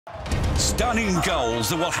Stunning goals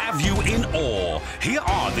that will have you in awe. Here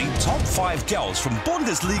are the top 5 goals from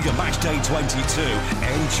Bundesliga Matchday 22.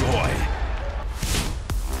 Enjoy.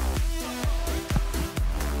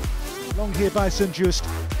 Long here by St Just.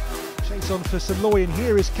 Chase on for Saloy, and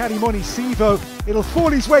here is Kadimoni Sivo. It'll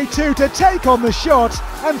fall his way to take on the shot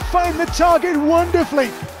and find the target wonderfully.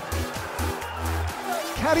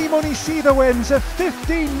 Kadimoni Sivo ends a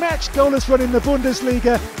 15-match goalless run in the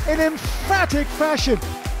Bundesliga in emphatic fashion.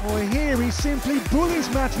 Oh, here he simply bullies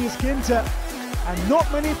Matthias Ginter, and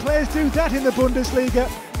not many players do that in the Bundesliga.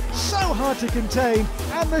 So hard to contain,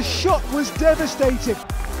 and the shot was devastating.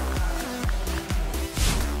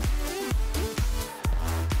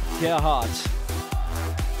 Gerhardt.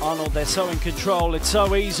 Arnold, they're so in control, it's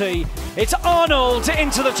so easy. It's Arnold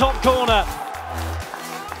into the top corner.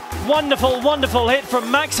 Wonderful, wonderful hit from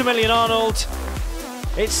Maximilian Arnold.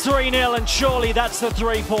 It's 3-0, and surely that's the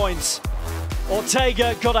 3 points.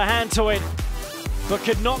 Ortega got a hand to it, but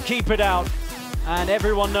could not keep it out. And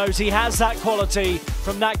everyone knows he has that quality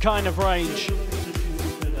from that kind of range.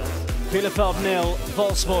 Bielefeld 0,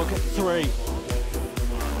 Wolfsburg 3.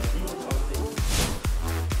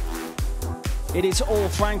 It is all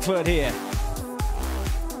Frankfurt here.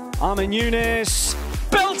 Armin Younes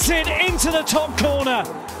belted into the top corner.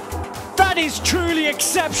 That is truly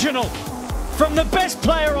exceptional from the best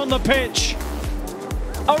player on the pitch.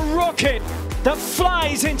 A rocket that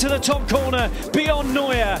flies into the top corner beyond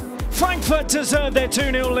Neuer. Frankfurt deserve their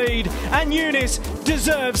 2-0 lead, and Younes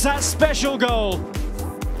deserves that special goal.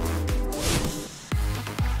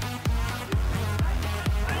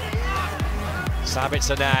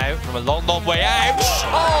 Sabitzer now from a long, long way out.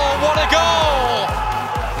 Oh, what a goal!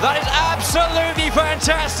 That is absolutely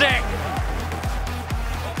fantastic.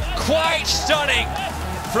 Quite stunning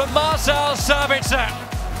from Marcel Sabitzer.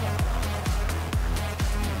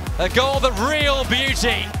 A goal of real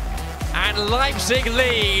beauty, and Leipzig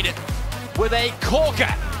lead with a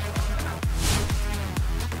corker.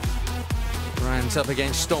 Brandt up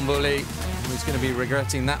against Stromboli, who's going to be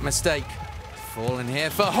regretting that mistake. Falling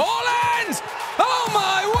here for Haaland! Oh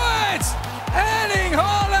my word! Erling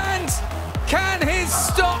Haaland! Can his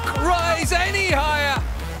stock rise any higher?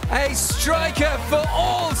 A striker for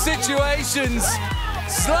all situations.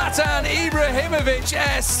 Zlatan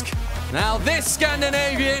Ibrahimovic-esque. Now this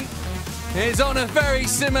Scandinavian is on a very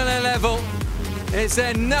similar level. Is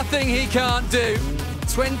there nothing he can't do?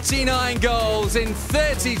 29 goals in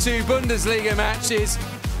 32 Bundesliga matches.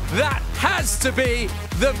 That has to be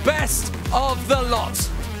the best of the lot.